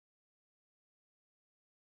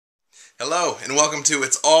Hello, and welcome to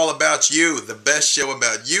It's All About You, the best show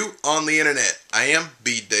about you on the internet. I am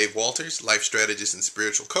B. Dave Walters, life strategist and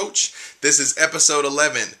spiritual coach. This is episode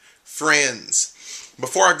 11, Friends.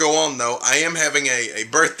 Before I go on, though, I am having a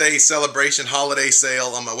birthday celebration holiday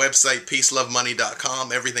sale on my website,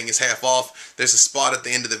 peacelovemoney.com. Everything is half off. There's a spot at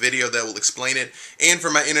the end of the video that will explain it. And for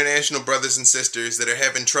my international brothers and sisters that are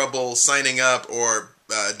having trouble signing up or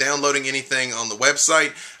downloading anything on the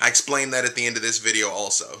website, I explain that at the end of this video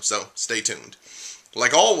also, so stay tuned.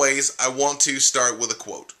 Like always, I want to start with a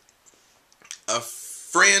quote. A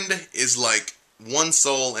friend is like one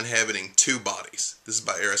soul inhabiting two bodies. This is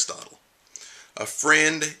by Aristotle. A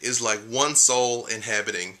friend is like one soul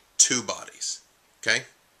inhabiting two bodies. Okay?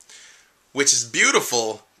 Which is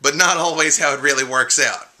beautiful, but not always how it really works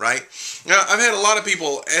out, right? Now, I've had a lot of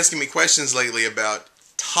people asking me questions lately about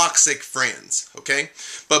toxic friends, okay?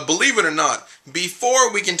 But believe it or not,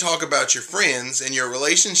 before we can talk about your friends and your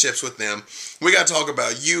relationships with them, we got to talk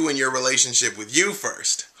about you and your relationship with you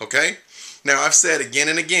first, okay? Now, I've said again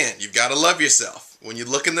and again, you've got to love yourself. When you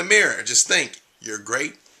look in the mirror, just think, you're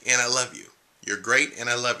great and I love you. You're great and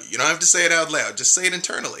I love you. You don't have to say it out loud. Just say it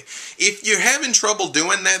internally. If you're having trouble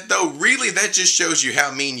doing that, though, really that just shows you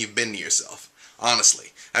how mean you've been to yourself, honestly.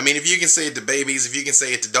 I mean, if you can say it to babies, if you can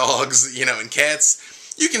say it to dogs, and cats,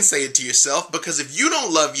 you can say it to yourself, because if you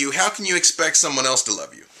don't love you, how can you expect someone else to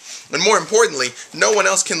love you? And more importantly, no one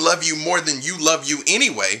else can love you more than you love you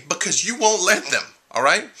anyway, because you won't let them, all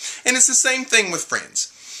right? And it's the same thing with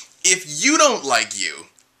friends. If you don't like you,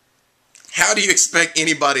 how do you expect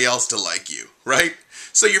anybody else to like you, right?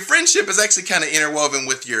 So your friendship is actually kind of interwoven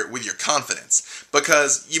with your confidence,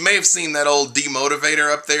 because you may have seen that old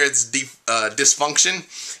demotivator up there. It's dysfunction.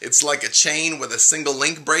 It's like a chain with a single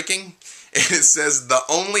link breaking. And it says the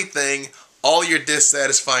only thing all your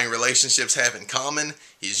dissatisfying relationships have in common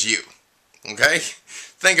is you. Okay?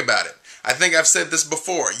 Think about it. I think I've said this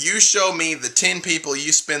before. You show me the 10 people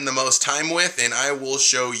you spend the most time with, and I will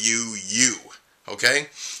show you you. Okay?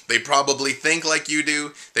 They probably think like you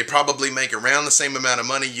do. They probably make around the same amount of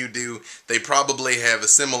money you do. They probably have a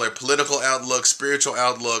similar political outlook, spiritual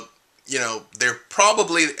outlook. They're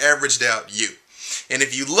probably averaged out you. And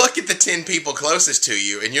if you look at the 10 people closest to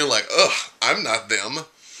you and you're like, ugh, I'm not them,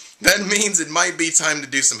 that means it might be time to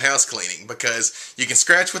do some house cleaning, because you can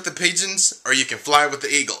scratch with the pigeons or you can fly with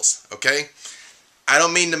the eagles, okay? I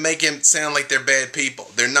don't mean to make them sound like they're bad people.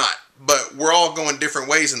 They're not. But we're all going different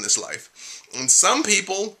ways in this life. And some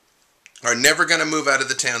people are never going to move out of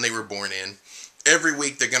the town they were born in. Every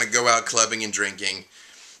week they're going to go out clubbing and drinking.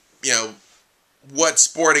 What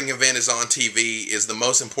sporting event is on TV is the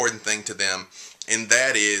most important thing to them. And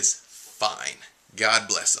that is fine. God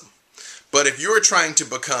bless them. But if you're trying to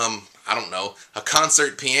become, I don't know, a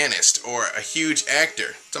concert pianist or a huge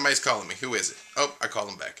actor. Somebody's calling me. Who is it? Oh, I call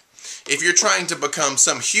them back. If you're trying to become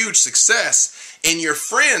some huge success and your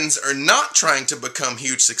friends are not trying to become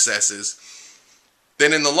huge successes,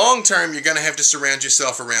 then in the long term, you're going to have to surround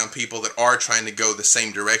yourself around people that are trying to go the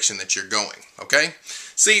same direction that you're going. Okay?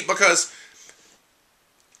 See, because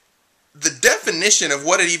the definition of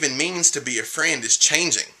what it even means to be a friend is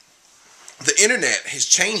changing. The internet has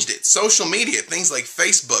changed it. Social media, things like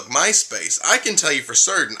Facebook, MySpace. I can tell you for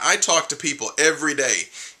certain, I talk to people every day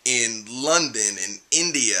in London, in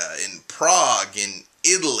India, in Prague, in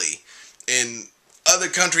Italy, in other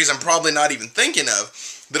countries I'm probably not even thinking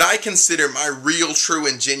of, that I consider my real, true,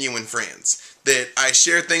 and genuine friends. That I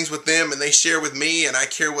share things with them and they share with me, and I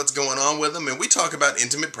care what's going on with them, and we talk about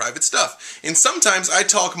intimate, private stuff. And sometimes I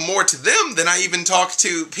talk more to them than I even talk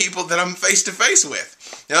to people that I'm face to face with.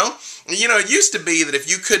 It used to be that if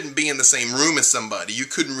you couldn't be in the same room as somebody, you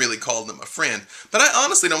couldn't really call them a friend. But I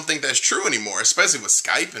honestly don't think that's true anymore, especially with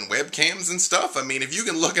Skype and webcams and stuff. I mean, if you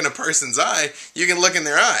can look in a person's eye, you can look in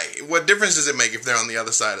their eye. What difference does it make if they're on the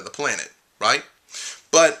other side of the planet, right?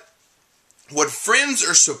 But what friends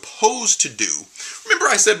are supposed to do, remember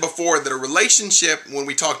I said before that a relationship, when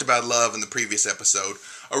we talked about love in the previous episode,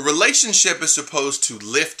 a relationship is supposed to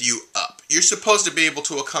lift you up. You're supposed to be able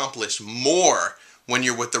to accomplish more when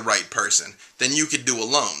you're with the right person than you could do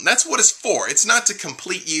alone. That's what it's for. It's not to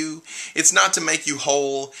complete you. It's not to make you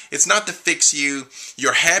whole. It's not to fix you.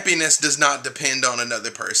 Your happiness does not depend on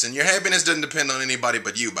another person. Your happiness doesn't depend on anybody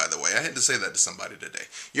but you, by the way. I had to say that to somebody today.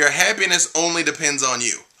 Your happiness only depends on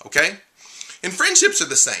you, okay? And friendships are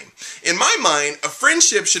the same. In my mind, a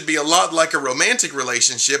friendship should be a lot like a romantic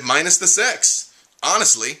relationship minus the sex,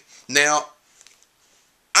 honestly. Now,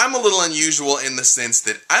 I'm a little unusual in the sense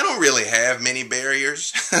that I don't really have many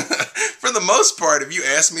barriers. For the most part, if you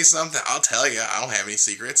ask me something, I'll tell you. I don't have any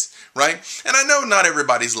secrets, right? And I know not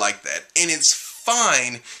everybody's like that. And it's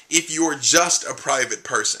fine if you're just a private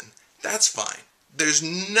person. that's fine. There's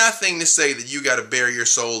nothing to say that you got to bare your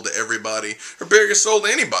soul to everybody or bare your soul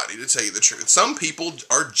to anybody, to tell you the truth. Some people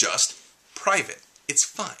are just private. It's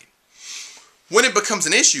fine. When it becomes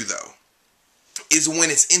an issue, though, is when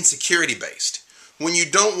it's insecurity based. When you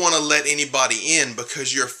don't want to let anybody in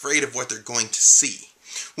because you're afraid of what they're going to see.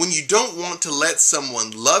 When you don't want to let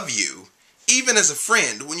someone love you, even as a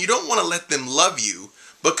friend, when you don't want to let them love you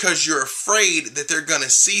because you're afraid that they're going to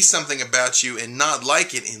see something about you and not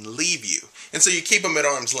like it and leave you. And so you keep them at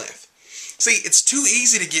arm's length. See, it's too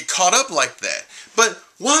easy to get caught up like that. But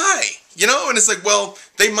why? You know, and it's like, well,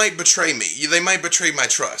 they might betray me. They might betray my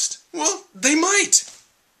trust. Well, they might.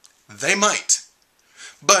 They might.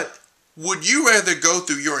 But would you rather go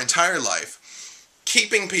through your entire life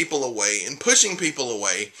keeping people away and pushing people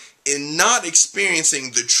away and not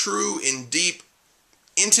experiencing the true and deep,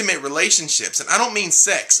 intimate relationships? And I don't mean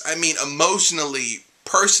sex. I mean emotionally,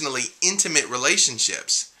 personally intimate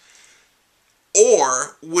relationships.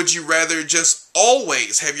 Or would you rather just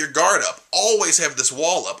always have your guard up, always have this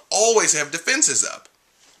wall up, always have defenses up?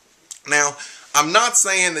 Now, I'm not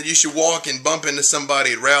saying that you should walk and bump into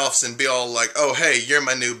somebody at Ralph's and be all like, oh, hey, you're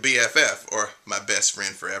my new BFF, or my best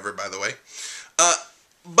friend forever, by the way.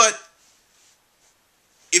 But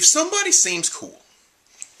if somebody seems cool,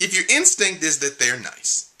 if your instinct is that they're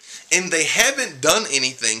nice, and they haven't done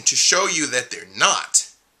anything to show you that they're not,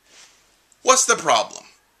 what's the problem?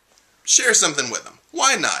 Share something with them.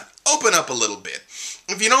 Why not? Open up a little bit.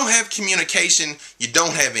 If you don't have communication, you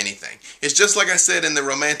don't have anything. It's just like I said in the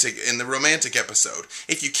romantic episode.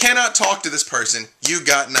 If you cannot talk to this person, you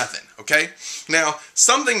got nothing, okay? Now,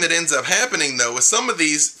 something that ends up happening, though, is some of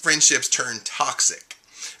these friendships turn toxic,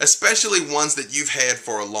 especially ones that you've had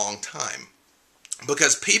for a long time,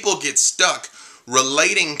 because people get stuck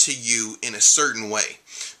relating to you in a certain way.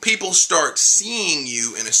 People start seeing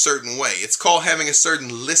you in a certain way. It's called having a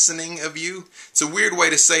certain listening of you. It's a weird way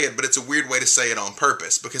to say it, but it's a weird way to say it on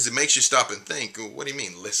purpose because it makes you stop and think, what do you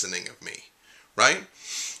mean listening of me, right?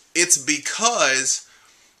 It's because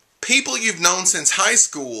people you've known since high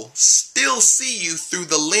school still see you through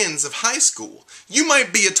the lens of high school. You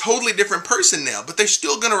might be a totally different person now, but they're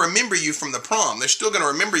still going to remember you from the prom. They're still going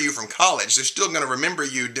to remember you from college. They're still going to remember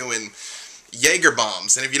you doing Jaeger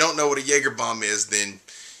bombs. And if you don't know what a Jaeger bomb is, then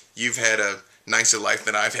you've had a nicer life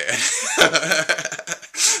than I've had.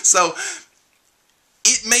 So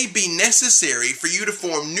it may be necessary for you to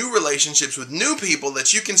form new relationships with new people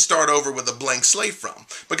that you can start over with a blank slate from.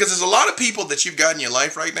 Because there's a lot of people that you've got in your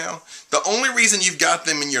life right now. The only reason you've got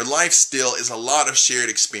them in your life still is a lot of shared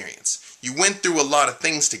experience. You went through a lot of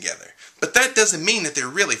things together. But that doesn't mean that they're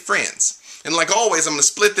really friends. And like always, I'm going to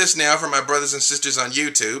split this now for my brothers and sisters on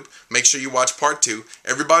YouTube. Make sure you watch part 2.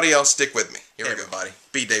 Everybody else, stick with me. Here we go. Everybody,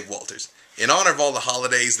 be Dave Walters. In honor of all the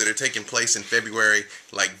holidays that are taking place in February,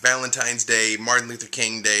 like Valentine's Day, Martin Luther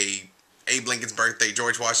King Day, Abe Lincoln's birthday,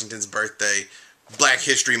 George Washington's birthday, Black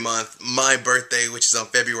History Month, my birthday, which is on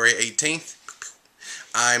February 18th,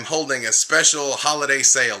 I'm holding a special holiday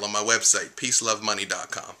sale on my website,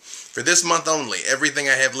 peacelovemoney.com. For this month only, everything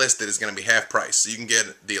I have listed is going to be half price. So you can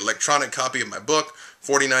get the electronic copy of my book,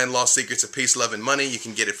 49 Lost Secrets of Peace, Love, and Money. You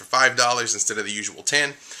can get it for $5 instead of the usual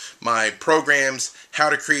 $10. My programs, How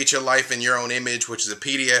to Create Your Life in Your Own Image, which is a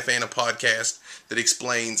PDF and a podcast that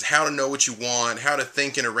explains how to know what you want, how to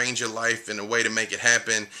think and arrange your life in a way to make it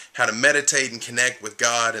happen, how to meditate and connect with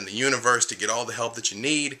God and the universe to get all the help that you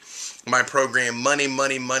need. My program, Money,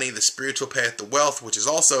 Money, Money, The Spiritual Path to Wealth, which is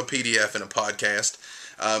also a PDF and a podcast.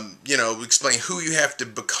 Explain who you have to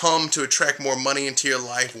become to attract more money into your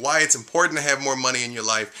life, why it's important to have more money in your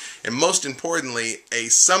life, and most importantly, a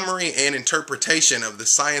summary and interpretation of The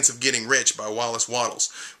Science of Getting Rich by Wallace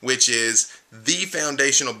Wattles, which is the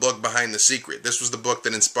foundational book behind The Secret. This was the book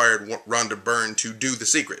that inspired Rhonda Byrne to do The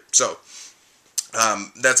Secret. So,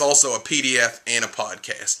 that's also a PDF and a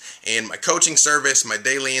podcast. And my coaching service, my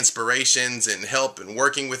daily inspirations and help and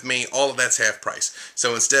working with me, all of that's half price.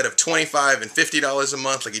 So instead of $25 and $50 a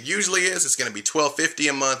month like it usually is, it's going to be $12.50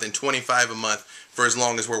 a month and $25 a month for as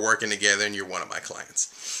long as we're working together and you're one of my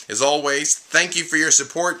clients. As always, thank you for your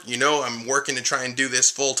support. You know I'm working to try and do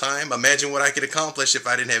this full time. Imagine what I could accomplish if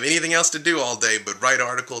I didn't have anything else to do all day but write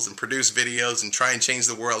articles and produce videos and try and change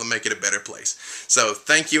the world and make it a better place. So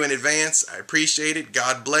thank you in advance. I appreciate it.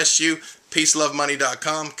 God bless you.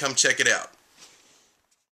 PeaceLoveMoney.com. Come check it out.